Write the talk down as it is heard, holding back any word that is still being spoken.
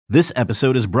This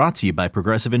episode is brought to you by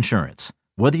Progressive Insurance.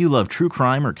 Whether you love true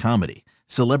crime or comedy,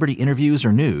 celebrity interviews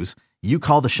or news, you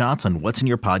call the shots on what's in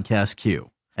your podcast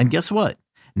queue. And guess what?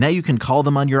 Now you can call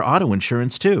them on your auto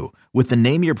insurance too with the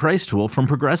Name Your Price tool from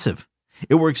Progressive.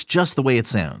 It works just the way it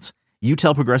sounds. You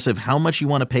tell Progressive how much you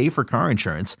want to pay for car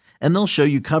insurance, and they'll show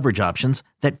you coverage options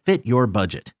that fit your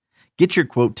budget. Get your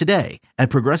quote today at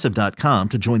Progressive.com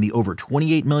to join the over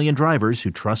 28 million drivers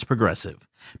who trust Progressive.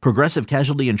 Progressive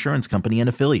Casualty Insurance Company and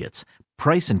Affiliates.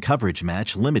 Price and coverage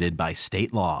match limited by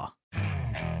state law.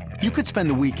 You could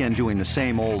spend the weekend doing the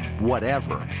same old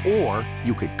whatever, or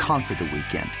you could conquer the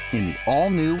weekend in the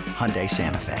all-new Hyundai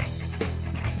Santa Fe.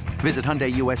 Visit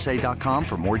HyundaiUSA.com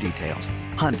for more details.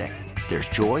 Hyundai, there's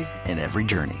joy in every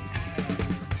journey.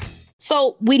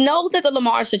 So we know that the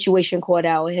Lamar situation,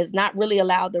 Cordell, has not really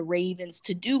allowed the Ravens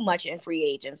to do much in free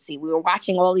agency. We were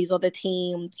watching all these other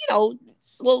teams,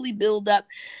 slowly build up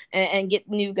and get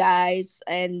new guys.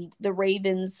 And the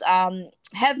Ravens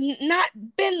have not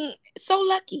been so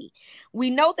lucky.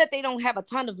 We know that they don't have a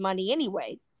ton of money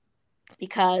anyway,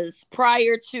 because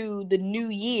prior to the new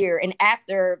year and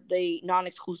after the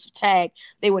non-exclusive tag,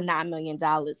 they were $9 million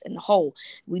in the hole.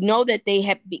 We know that they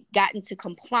have gotten to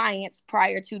compliance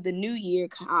prior to the new year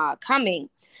coming.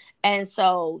 And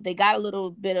so they got a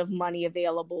little bit of money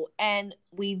available. And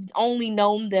we've only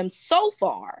known them so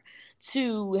far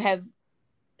to have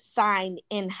signed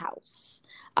in-house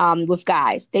with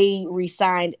guys. They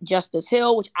re-signed Justice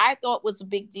Hill, which I thought was a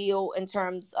big deal in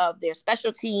terms of their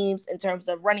special teams, in terms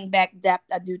of running back depth.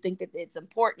 I do think that it's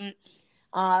important.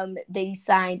 They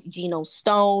signed Geno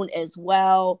Stone as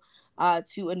well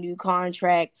to a new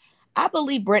contract. I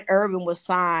believe Brent Urban was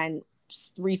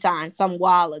re-signed some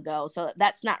while ago, so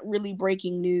that's not really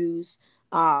breaking news.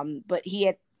 But he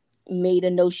had made a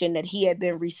notion that he had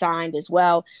been re-signed as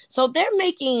well. So they're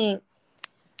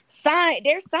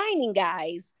signing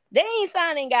guys. They ain't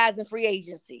signing guys in free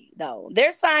agency, though.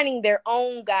 They're signing their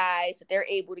own guys that they're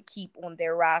able to keep on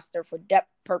their roster for depth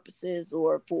purposes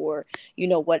or for,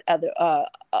 what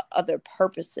other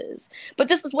purposes. But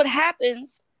this is what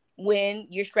happens when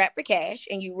you're strapped for cash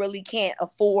and you really can't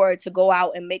afford to go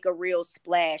out and make a real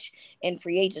splash in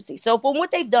free agency. So from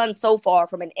what they've done so far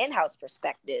from an in-house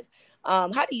perspective, how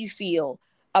do you feel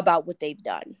about what they've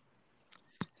done?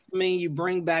 I mean, you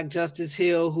bring back Justice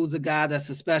Hill, who's a guy that's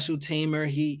a special teamer.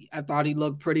 I thought he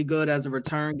looked pretty good as a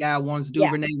return guy once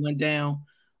Duvernay went down.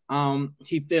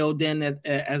 He filled in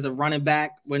as a running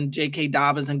back when J.K.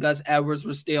 Dobbins and Gus Edwards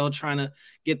were still trying to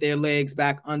get their legs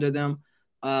back under them.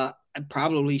 I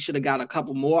probably should have got a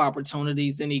couple more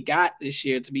opportunities than he got this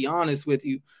year, to be honest with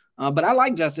you. But I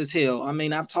like Justice Hill. I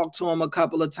mean, I've talked to him a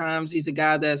couple of times. He's a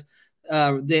guy that's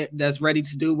ready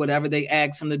to do whatever they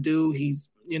ask him to do. He's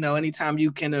anytime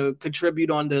you can contribute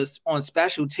on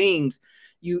special teams,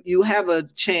 you have a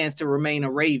chance to remain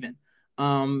a Raven.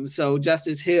 So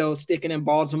Justice Hill sticking in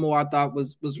Baltimore, I thought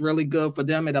was really good for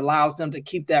them. It allows them to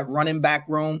keep that running back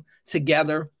room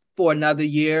together for another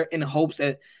year in hopes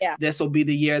that this will be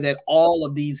the year that all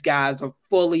of these guys are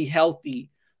fully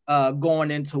healthy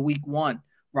going into week one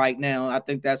right now. I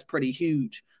think that's pretty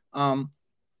huge.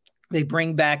 They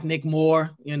bring back Nick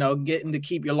Moore, getting to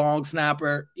keep your long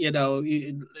snapper. You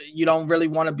don't really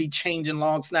want to be changing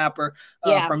long snapper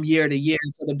from year to year.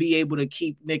 So to be able to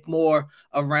keep Nick Moore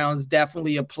around is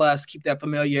definitely a plus. Keep that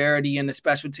familiarity in the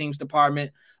special teams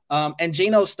department. And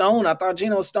Geno Stone, I thought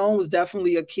Geno Stone was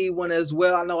definitely a key one as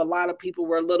well. I know a lot of people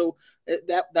were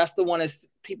that's the one that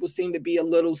people seem to be a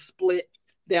little split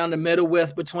down the middle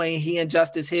with between he and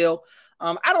Justice Hill.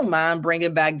 I don't mind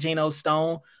bringing back Geno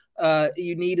Stone.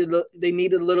 They needed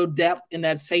a little depth in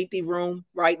that safety room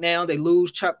right now. They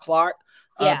lose Chuck Clark.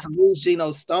 To lose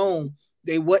Geno Stone,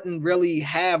 they wouldn't really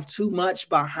have too much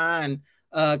behind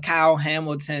Kyle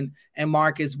Hamilton and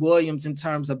Marcus Williams in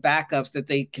terms of backups that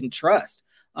they can trust.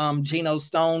 Geno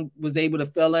Stone was able to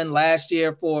fill in last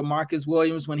year for Marcus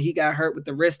Williams when he got hurt with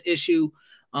the wrist issue.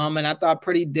 And I thought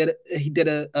he did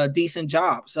a decent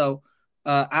job. So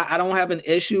I don't have an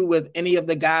issue with any of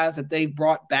the guys that they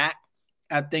brought back.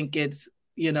 I think it's,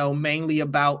 mainly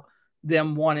about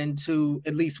them wanting to,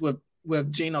 at least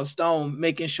with Geno Stone,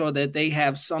 making sure that they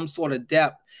have some sort of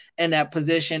depth in that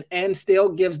position and still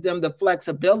gives them the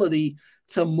flexibility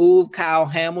to move Kyle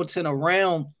Hamilton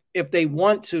around if they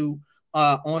want to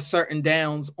on certain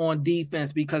downs on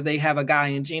defense, because they have a guy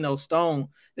in Geno Stone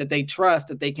that they trust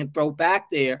that they can throw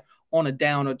back there on a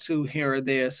down or two here or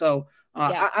there. So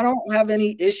I don't have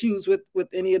any issues with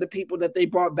any of the people that they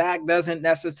brought back. Doesn't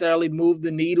necessarily move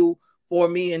the needle for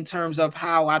me in terms of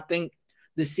how I think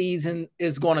the season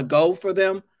is going to go for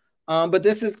them. But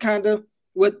this is kind of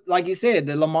with, like you said,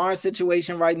 the Lamar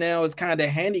situation right now is kind of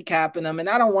handicapping them. And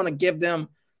I don't want to give them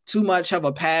too much of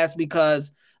a pass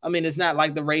because, I mean, it's not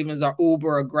like the Ravens are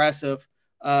uber aggressive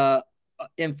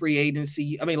in free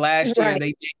agency. I mean, last year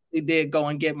they did go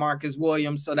and get Marcus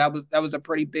Williams. So that was a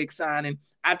pretty big signing.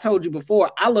 I told you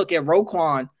before, I look at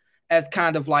Roquan as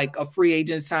kind of like a free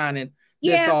agent signing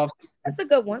this offseason. That's a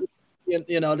good one.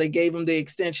 You know, they gave him the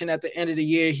extension at the end of the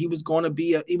year. He was going to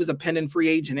be he was a pending free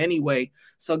agent anyway.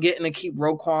 So getting to keep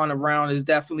Roquan around is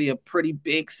definitely a pretty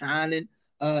big signing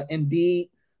indeed.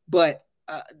 But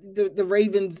the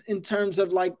Ravens, in terms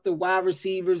of like the wide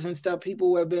receivers and stuff, people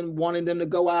who have been wanting them to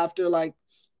go after, like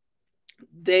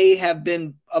they have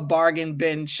been a bargain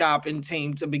bin shopping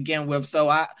team to begin with. So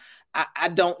I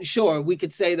don't, sure, we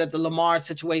could say that the Lamar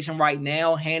situation right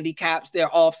now handicaps their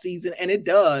offseason, and it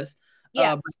does.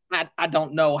 Yes. But I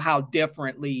don't know how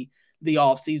differently the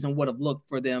offseason would have looked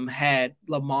for them had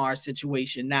Lamar's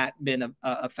situation not been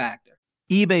a factor.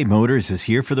 eBay Motors is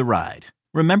here for the ride.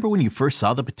 Remember when you first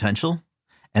saw the potential?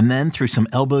 And then through some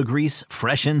elbow grease,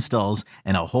 fresh installs,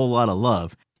 and a whole lot of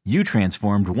love, you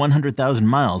transformed 100,000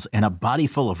 miles and a body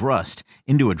full of rust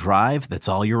into a drive that's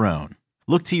all your own.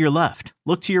 Look to your left.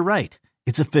 Look to your right.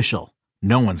 It's official.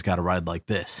 No one's got a ride like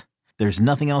this. There's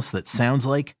nothing else that sounds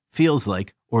like, feels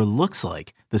like, or looks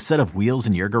like the set of wheels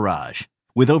in your garage.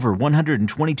 With over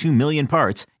 122 million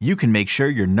parts, you can make sure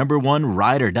your number one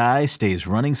ride or die stays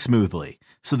running smoothly.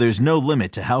 So there's no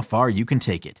limit to how far you can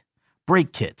take it.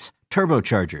 Brake kits,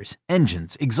 turbochargers,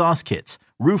 engines, exhaust kits,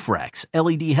 roof racks,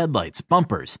 LED headlights,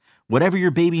 bumpers, whatever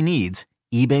your baby needs,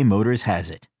 eBay Motors has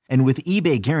it. And with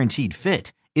eBay Guaranteed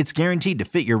Fit, it's guaranteed to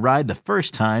fit your ride the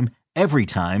first time, every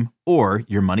time, or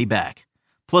your money back.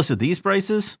 Plus at these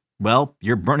prices, well,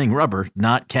 you're burning rubber,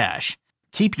 not cash.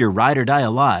 Keep your ride or die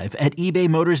alive at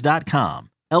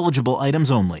ebaymotors.com. Eligible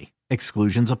items only.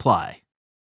 Exclusions apply.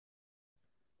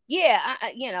 Yeah,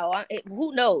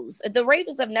 who knows? The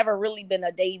Ravens have never really been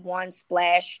a day one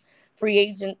splash free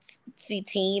agency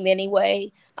team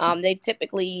anyway. They've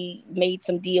typically made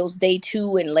some deals day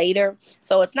two and later.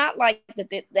 So it's not like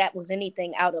that was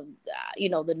anything out of,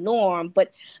 the norm.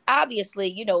 But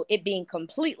obviously, it being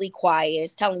completely quiet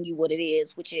is telling you what it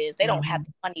is, which is they don't have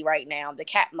the money right now, the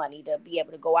cap money to be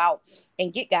able to go out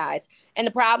and get guys. And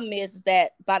the problem is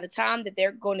that by the time that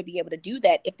they're going to be able to do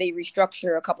that, if they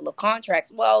restructure a couple of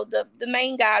contracts, well, the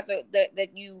main guys that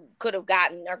you could have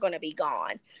gotten are going to be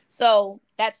gone. So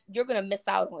you're going to miss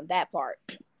out on that part.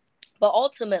 But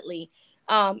ultimately,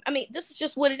 this is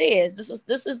just what it is.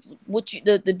 This is what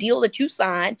the deal that you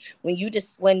sign when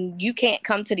you can't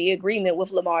come to the agreement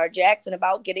with Lamar Jackson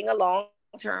about getting a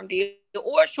long-term deal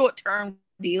or a short-term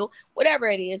deal, whatever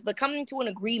it is, but coming to an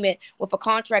agreement with a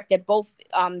contract that both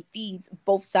feeds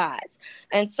both sides.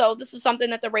 And so this is something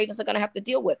that the Ravens are going to have to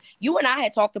deal with. You and I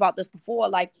had talked about this before.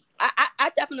 Like I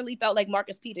definitely felt like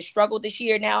Marcus Peters struggled this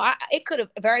year. Now it could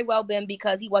have very well been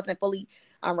because he wasn't fully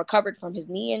recovered from his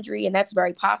knee injury, and that's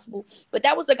very possible. But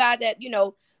that was a guy that,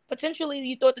 potentially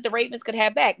you thought that the Ravens could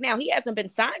have back. Now he hasn't been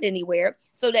signed anywhere,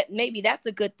 so that maybe that's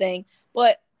a good thing.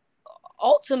 But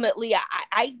ultimately,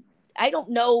 I don't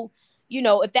know,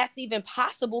 if that's even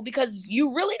possible, because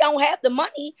you really don't have the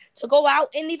money to go out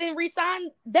and even re-sign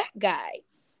that guy,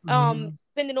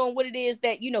 depending on what it is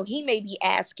that, he may be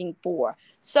asking for.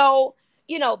 So,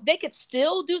 they could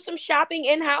still do some shopping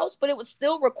in-house, but it would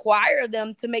still require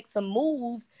them to make some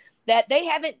moves that they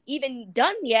haven't even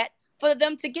done yet for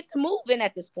them to get to moving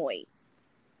at this point.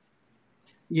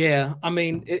 Yeah, I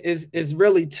mean, it's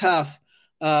really tough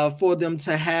for them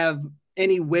to have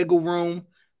any wiggle room.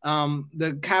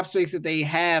 The cap space that they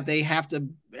have to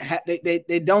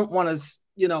they don't want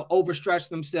to overstretch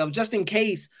themselves, just in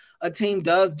case a team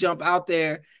does jump out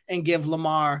there and give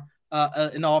Lamar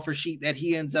an offer sheet that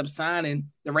he ends up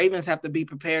signing. The Ravens have to be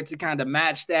prepared to kind of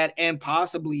match that and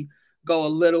possibly go a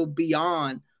little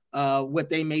beyond what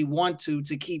they may want to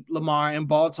keep Lamar in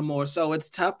Baltimore. So it's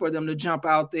tough for them to jump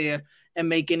out there and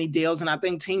make any deals. And I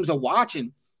think teams are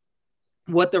watching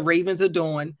what the Ravens are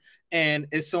doing. And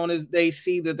as soon as they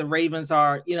see that the Ravens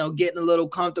are, getting a little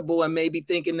comfortable and maybe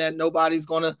thinking that nobody's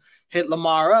going to hit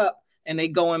Lamar up, and they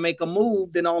go and make a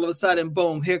move, then all of a sudden,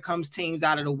 boom, here comes teams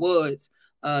out of the woods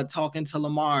talking to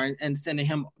Lamar and sending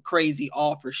him crazy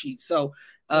offer sheets. So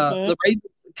the Ravens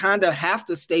kind of have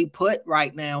to stay put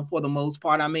right now for the most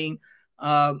part. I mean,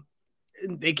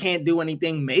 they can't do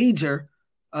anything major,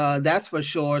 that's for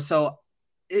sure. So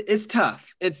it's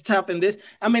tough. It's tough in this.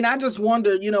 I mean, I just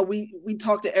wonder, we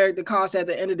talked to Eric DeCosta at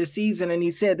the end of the season, and he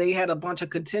said they had a bunch of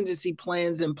contingency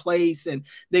plans in place, and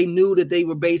they knew that they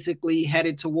were basically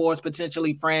headed towards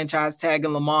potentially franchise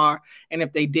tagging Lamar. And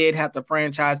if they did have to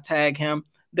franchise tag him,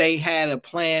 they had a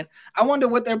plan. I wonder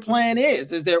what their plan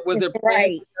is. Was their plan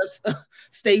right. to just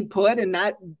stay put and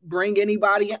not bring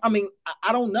anybody in? I mean,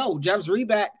 I don't know. Jeff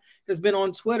Zrebiec has been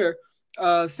on Twitter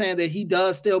saying that he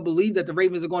does still believe that the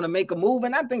Ravens are going to make a move,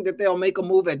 and I think that they'll make a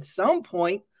move at some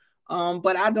point.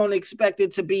 But I don't expect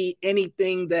it to be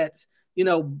anything that's,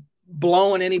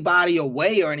 blowing anybody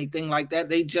away or anything like that.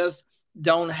 They just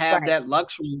don't have that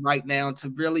luxury right now to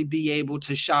really be able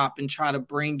to shop and try to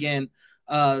bring in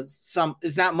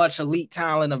it's not much elite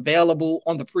talent available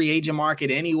on the free agent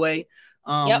market anyway.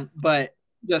 But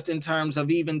just in terms of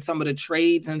even some of the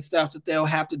trades and stuff that they'll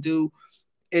have to do,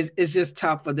 it's just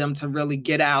tough for them to really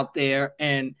get out there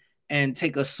and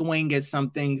take a swing at some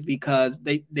things because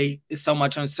there's so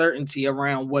much uncertainty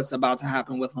around what's about to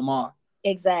happen with Lamar.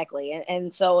 Exactly.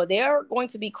 And so they're going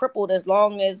to be crippled as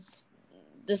long as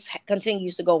this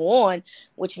continues to go on,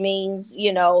 which means,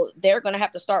 they're going to have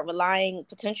to start relying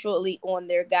potentially on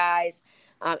their guys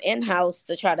in-house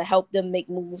to try to help them make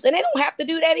moves. And they don't have to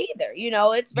do that either.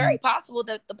 It's very possible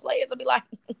that the players will be like,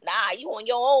 nah, you on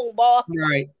your own, boss.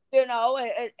 Right.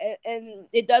 And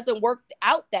it doesn't work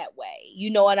out that way.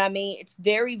 You know what I mean? It's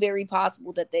very, very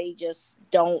possible that they just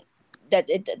don't,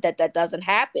 that doesn't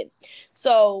happen.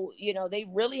 So, they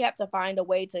really have to find a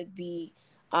way to be,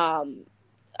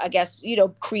 I guess,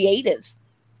 creative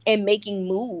in making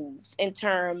moves in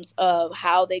terms of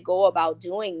how they go about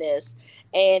doing this.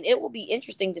 And it will be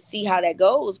interesting to see how that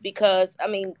goes because, I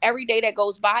mean, every day that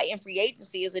goes by in free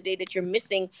agency is a day that you're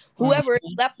missing whoever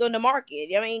is left on the market.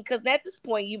 I mean, because at this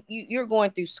point, you're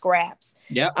going through scraps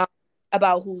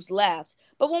about who's left.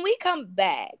 But when we come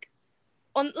back,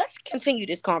 let's continue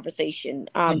this conversation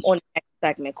on the next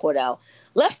segment, Cordell.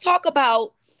 Let's talk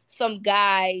about some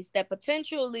guys that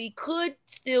potentially could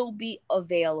still be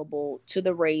available to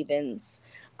the Ravens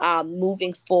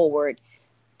moving forward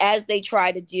as they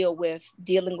try to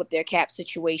dealing with their cap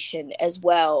situation as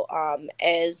well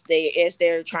as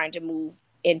they're trying to move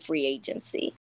in free agency.